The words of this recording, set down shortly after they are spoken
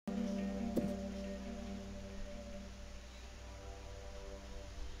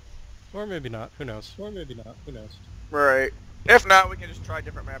Or maybe not. Who knows? Right. If not, we can just try a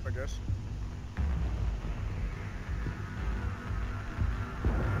different map, I guess.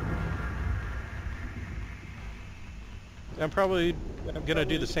 I'm probably gonna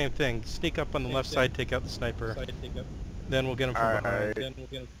do the same thing. Sneak up on the left side, take out the sniper. Then we'll get him from behind.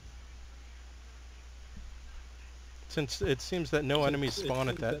 Since it seems that no enemies spawn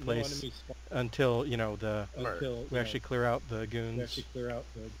at that place until, you know, we actually clear out the goons.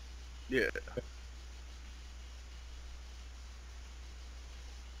 Yeah.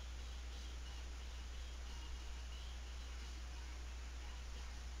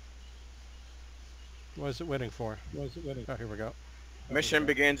 What is it waiting for? Oh, here we go. Mission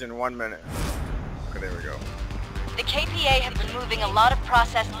begins in 1 minute. Okay, there we go. The KPA have been moving a lot of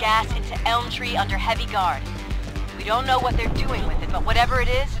processed gas into Elm Tree under heavy guard. We don't know what they're doing with it, but whatever it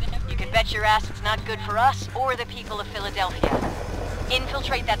is, you can bet your ass it's not good for us or the people of Philadelphia.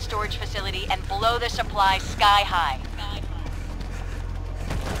 Infiltrate that storage facility and blow the supplies sky high.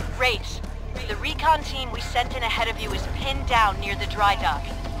 Race, the recon team we sent in ahead of you is pinned down near the dry dock.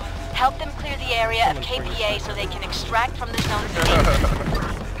 Help them clear the area of KPA so they can extract from the zone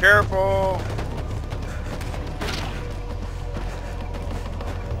safely. Careful!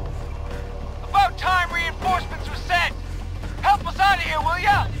 About time reinforcements were sent! Help us out of here, will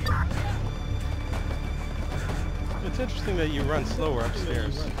ya? It's interesting that you run slower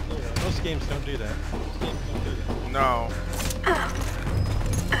upstairs. Most games don't do that. No.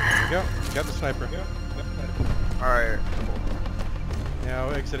 There you go. Got the sniper. Alright. Now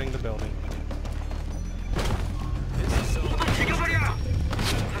exiting the building.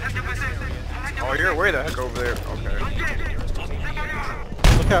 Oh, you're way the heck over there. Okay.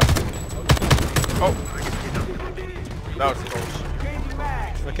 Look out! Oh! That was close.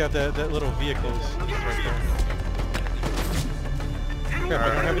 Look out, that little vehicle's right there. Crap, I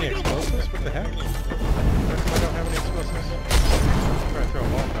don't have any explosives? What the heck? How come I don't have any explosives? I'm trying to throw a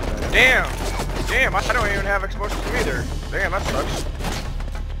bomb at that. Damn! Damn, I don't even have explosives either. Damn, that sucks.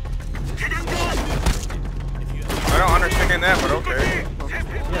 I don't understand that, but okay.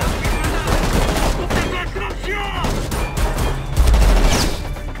 Yeah.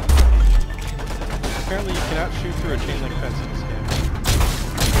 Apparently you cannot shoot through a chain link fence in this game.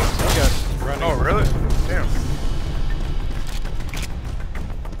 Oh god, running. Oh, really? Damn.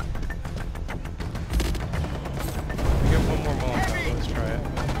 We got one more Molotov, let's try it.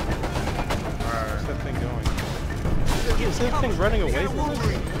 Alright. Where's that thing going? Is that thing running away from us?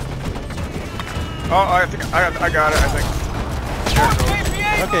 Oh, I think I got it, I think.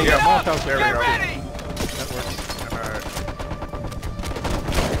 Okay, yeah, Molotov's there we go. That works. Alright.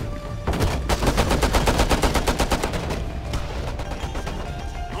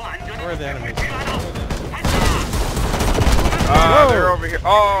 Where are the enemies? They're over here.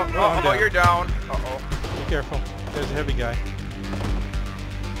 Oh, I'm down. You're down. Uh-oh. Be careful. There's a heavy guy.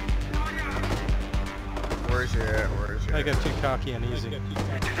 Where is he at? Where is he at? I got too cocky and easy.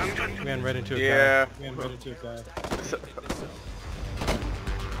 Ran right into a Yeah. guy.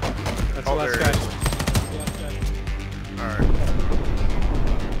 That's Oh, the last there guy. it is. Alright.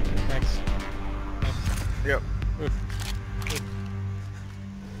 Thanks. Yep. Oof.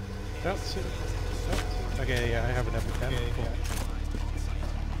 That's it. Okay, yeah, I have an epic ammo. Cool.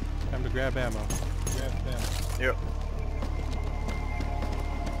 Time to grab ammo. Yep.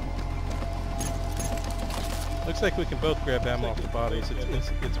 Looks like we can both grab ammo off the bodies.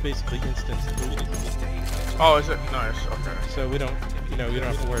 It's basically instant loot. Oh, is it? Nice. Okay. So we don't, you know, you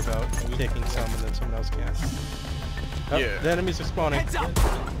don't have to worry about taking some and then someone else can. Oh, Yeah. the enemies are spawning.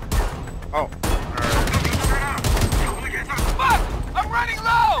 Oh. Alright. Fuck! I'm running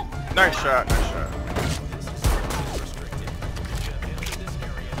low! Nice shot. Nice shot.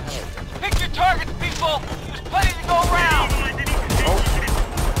 Pick your targets, people! There's plenty to go around! Oh.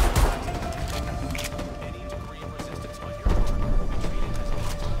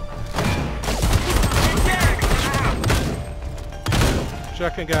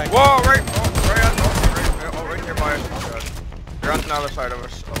 Shotgun guy. Whoa! Right! Right nearby us. Oh, God. You're on the other side of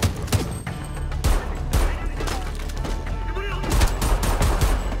us.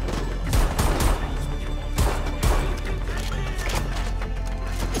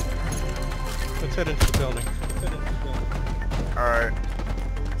 Let's head into the building. Alright.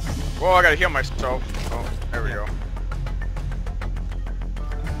 Whoa, I gotta heal myself. Oh, there we go.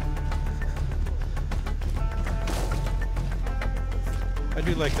 I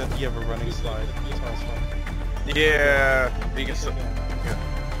do like that you have a running slide. It's awesome. Yeah. You can yeah.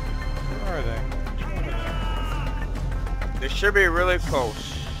 Where are they? They should be really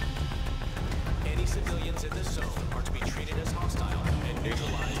close. Any civilians in this zone are to be treated as hostile and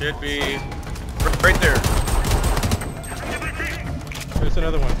neutralized. Should be right there. There's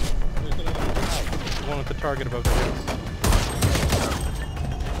another one. The one with the target above the house.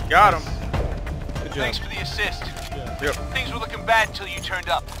 Got him. Good job. Thanks for the assist. Yep. Things were looking bad until you turned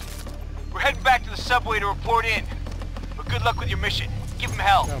up. We're heading back to the subway to report in. But good luck with your mission. Give them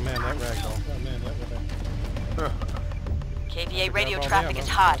hell. Oh man, that ragdoll. KVA radio all the traffic ammo. is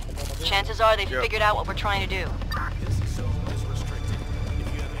hot. Chances are they've Yep. figured out what we're trying to do. This zone is restricted.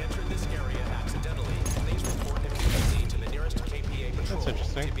 If you have entered this area accidentally, please report immediately to the nearest KPA patrol. That's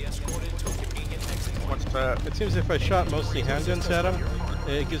interesting. To be escorted to a convenient exit point. What's that? It seems if I shot mostly handguns at him,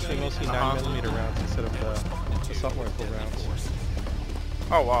 it gives me mostly 9mm rounds instead of assault rifle rounds.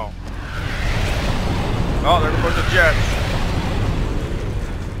 Oh wow. Oh, there goes the jet.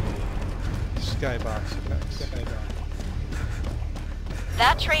 Skybox effects.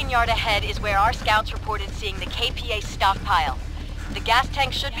 That train yard ahead is where our scouts reported seeing the KPA stockpile. The gas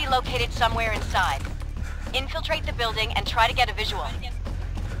tank should be located somewhere inside. Infiltrate the building and try to get a visual.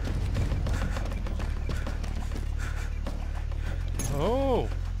 Oh,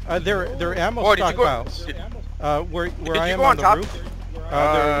 they're ammo Oh, did you go- stockpiles. Where Did I you am go on on the top? roof,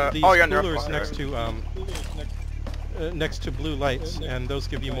 these oh, yeah, they're up coolers on there. next to blue lights, and those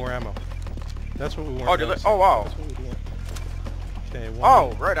give you more ammo. That's what we want. Oh, did they? Oh wow. Okay, one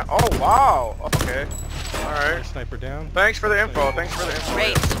Oh, right on. Oh wow. Okay. Alright. sniper down. Thanks for the info. Thanks for the info.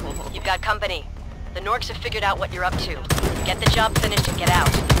 Great. You've got company. The Norks have figured out what you're up to. Get the job finished and get out.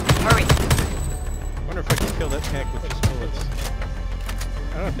 Hurry. I wonder if I can kill that tank with just bullets.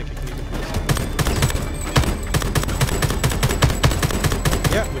 I don't think I can even do this.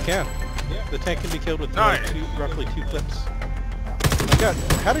 Yeah, we can. The tank can be killed with Nice. roughly 2 clips. Oh God,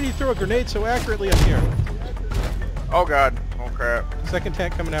 how did he throw a grenade so accurately up here? Oh god. Oh crap. Second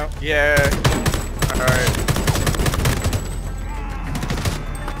tank coming out. Yeah. Alright.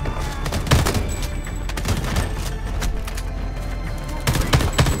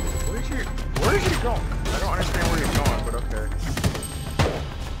 Where is he going? I don't understand where he's going, but okay.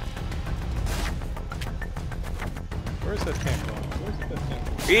 Where's that tank going?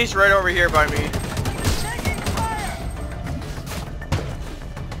 He's right over here by me.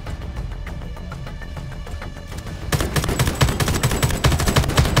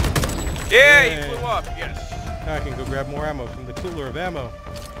 Yeah, he flew up. Yes. Now I can go grab more ammo from the cooler of ammo.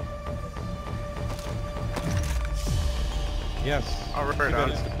 Yes. Oh, right Too bad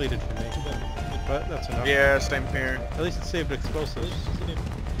on. it's depleted for me. But that's enough. Yeah, same here. At least it saved explosives.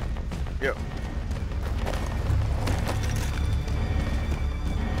 Yep.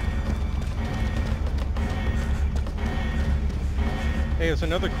 Hey, there's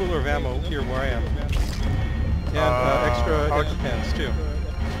another cooler of ammo here where I am. And extra pens too.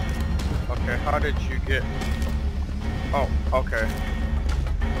 Okay, how did you get... Oh, okay.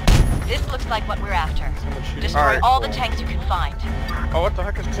 This looks like what we're after. Someone shooting. Destroy Alright, all cool. the tanks you can find. Oh, what the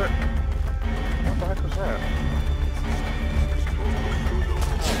heck is that? What the heck was that?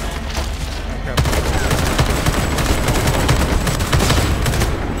 Okay.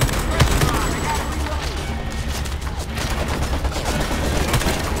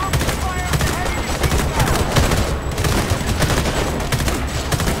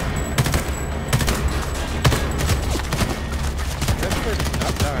 That place is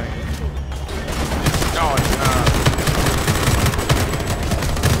not dying. No, it's not.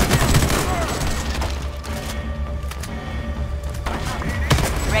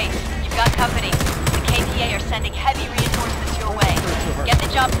 Great. You've got company. The KPA are sending heavy reinforcements your way. Get the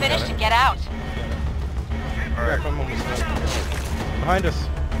job finished and get out. Crap, I'm almost done. Behind us.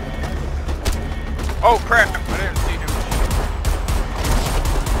 Oh crap! I didn't see him.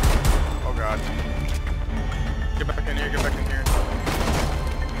 Oh god. Get back in here, get back in here.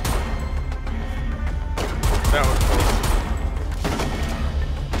 That was close.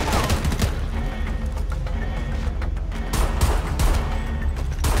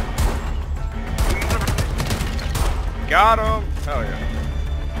 Got him! Hell yeah.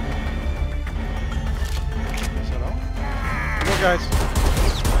 Is that all? More guys.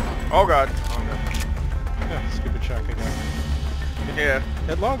 Oh god. Yeah, stupid shotgun guy. Yeah.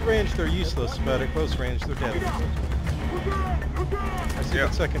 At long range, they're useless, but at close range, they're dead. I see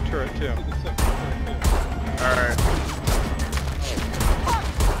that second turret, too. Alright.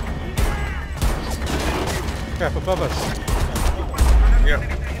 Crap, above us. Yep.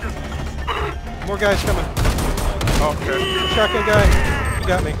 More guys coming. Okay. Shotgun guy. You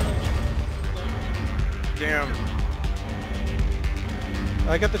got me. Damn.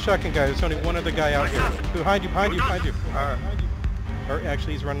 I got the shotgun guy. There's only one other guy out here. Behind you, behind you, behind you. Alright. Or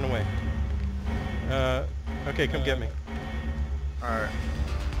actually, he's running away. Okay, come get me. Alright.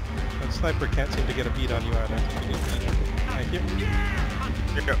 That sniper can't seem to get a beat on you either. Thank you.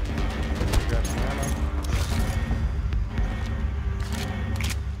 Yep. Grab some ammo.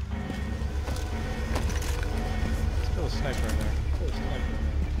 Still a sniper in there.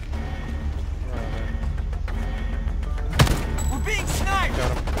 Where are they? We're being sniped!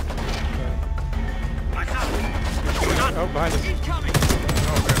 Got him. Oh, behind us. Incoming!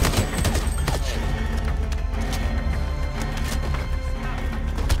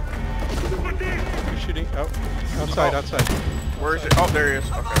 Who's shooting? Oh, outside, outside. Where is it? Oh, there he is.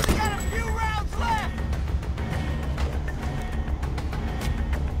 We Okay. got a few rounds left!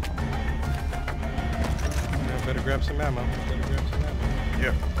 Yeah, better grab some ammo.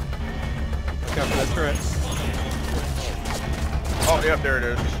 Yep. Look out for that turret. Oh, yep, there it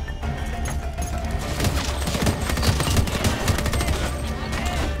is.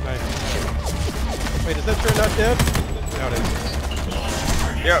 Nice. Wait, is that turret not dead? No, it is.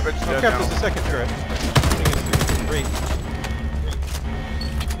 Yep, it's Oh, dead crap, now. there's a second turret. I think it's great.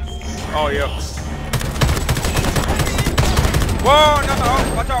 Oh, yep. Whoa, no, no,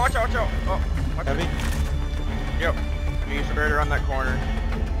 oh, watch out, watch out, watch out. Oh, watch out. Heavy? Yep. He's right around that corner.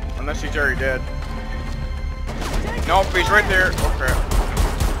 Unless he's already dead. Nope, he's right there. Oh, crap.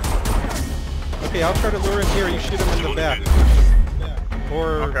 Okay, I'll try to lure him here. You shoot him in the back.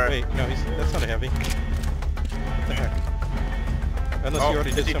 Or, Okay. wait, no, that's not a heavy. What the heck? Unless Oh, you already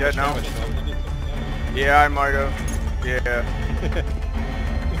is did he so dead much now? damage. Yeah, I might have. Yeah.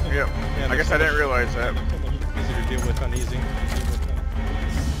 Yep. Man, I guess there's I didn't realize that. easy to deal with on easy.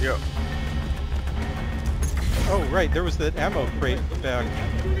 Yep. Oh, right, there was that ammo crate back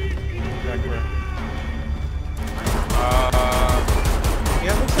where?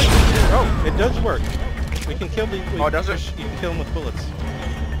 Yeah, it looks like oh, it does work. We can kill the. Oh, does it? You can kill them with bullets.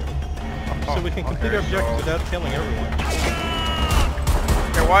 Oh, So we can complete okay, our objective so- without killing everyone.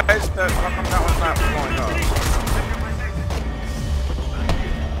 Okay, why is that? How come that one's not blowing up?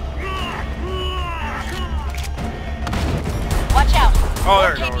 Watch out. Oh, More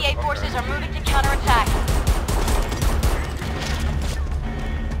there it goes. KPA forces are moving to counterattack.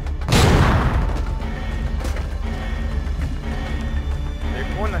 Hey,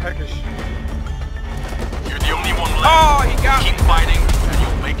 who in the heck is? You're the only one left. Oh, he got Keep me. fighting, and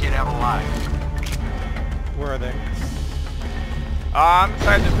you'll make it out alive. Where are they? I'm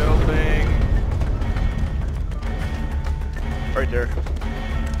inside the building. Right there.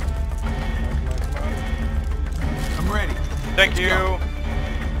 I'm ready. Thank you.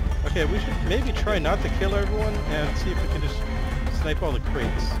 Okay, we should maybe try not to kill everyone and see if we can just snipe all the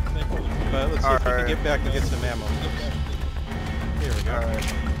crates. But let's see if we can Alright. get back and get some ammo. Here we go.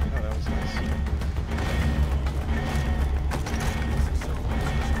 Alright. Oh, that was nice.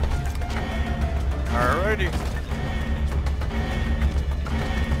 Alrighty.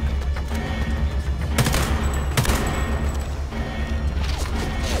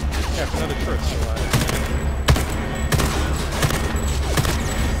 Yeah, another turret's still alive.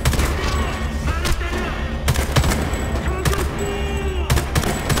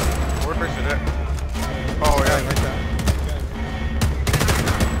 Where is it at? Oh, Yeah, yeah. right there.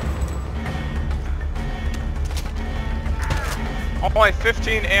 Only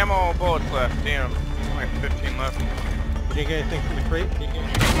 15 ammo bullets left. Damn. Only 15 left. Did you get anything from the crate?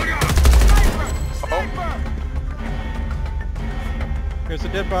 Oh. There's a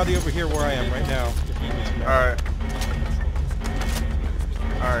dead body over here where I am right now. If you need some ammo. Alright.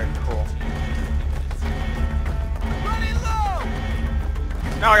 Alright, cool. Running low!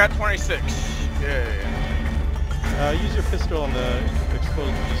 Now I got 26. Yay. Use your pistol on the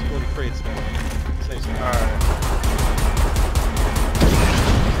exploding crates then. Saves some ammo. Alright.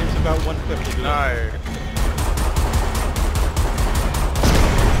 Seems about 150. Nice.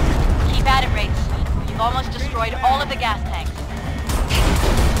 Keep at it, Rates. You've almost destroyed all of the gas tanks.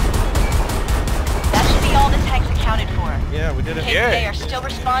 That should be all the tanks accounted for. Yeah, we did it. KPA Yay. are still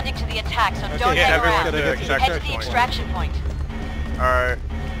responding to the attack, so Okay, don't yeah, hang everyone's around. gotta get to the Head to the extraction point. Alright.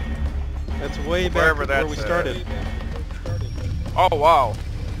 That's way back Wherever where we that's at. started. Oh, wow.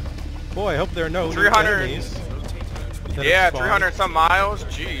 Boy, I hope there are no 300. enemies that Yeah, have spawned. 300 some miles.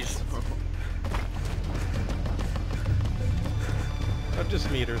 Jeez. Just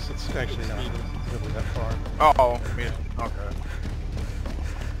meters. It's actually not really that far. Oh, yeah. Okay.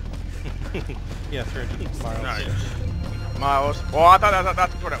 Yeah, 300 miles. Nice. Miles. Well, I thought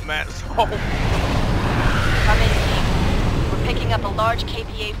that's what it meant. So. Come in, team. We're picking up a large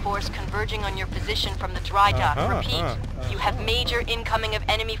KPA force converging on your position from the dry dock. Repeat, you have major incoming of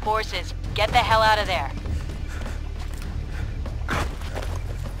enemy forces. Get the hell out of there.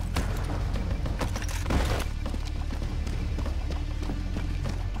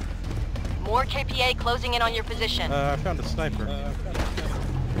 More KPA closing in on your position. I found a sniper.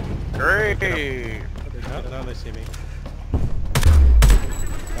 Great. No, now they see me.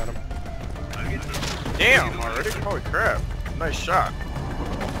 Got him. Damn, already? Holy crap. Nice shot.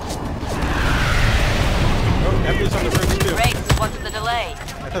 Oh, enemies on the roofs too. Great, what's the delay?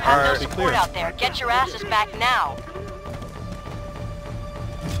 I thought Have that no would be support clear. out there. Get your asses back now.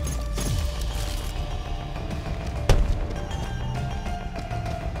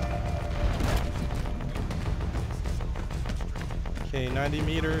 Okay, 90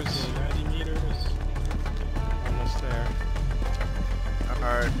 meters. Almost there.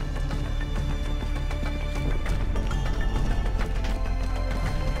 Alright.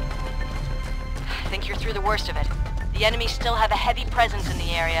 I think you're through the worst of it. The enemies still have a heavy presence in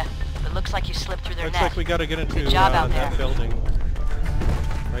the area, but looks like you slipped through their Looks net. like we gotta get into Good job out that there. building.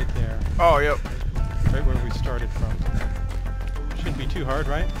 Right there. Oh, yep. Right where we started from. Shouldn't be too hard,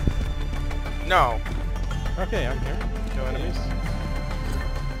 right? No. Okay, I'm here. No enemies.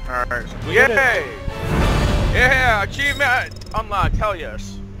 Alright. We did it. Yay! Yeah, achievement unlocked, hell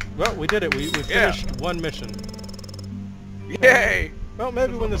yes. Well, we did it. We finished one mission. Yay! Well,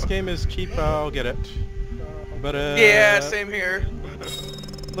 maybe when this game is cheap, I'll get it. But Yeah, same here.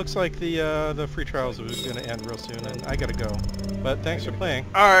 looks like the free trials are going to end real soon, and I gotta go. But thanks for playing.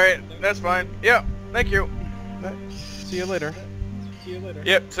 Alright, that's fine. Yep, thank you. See you later.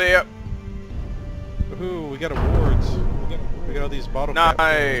 Yep, see ya. Woohoo! We got awards. We got all these bottle cap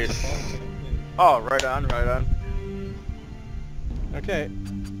Nice. things. Oh, right on, right on. Okay.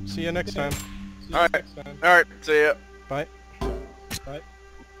 See you next time. Alright, alright, see ya. Bye.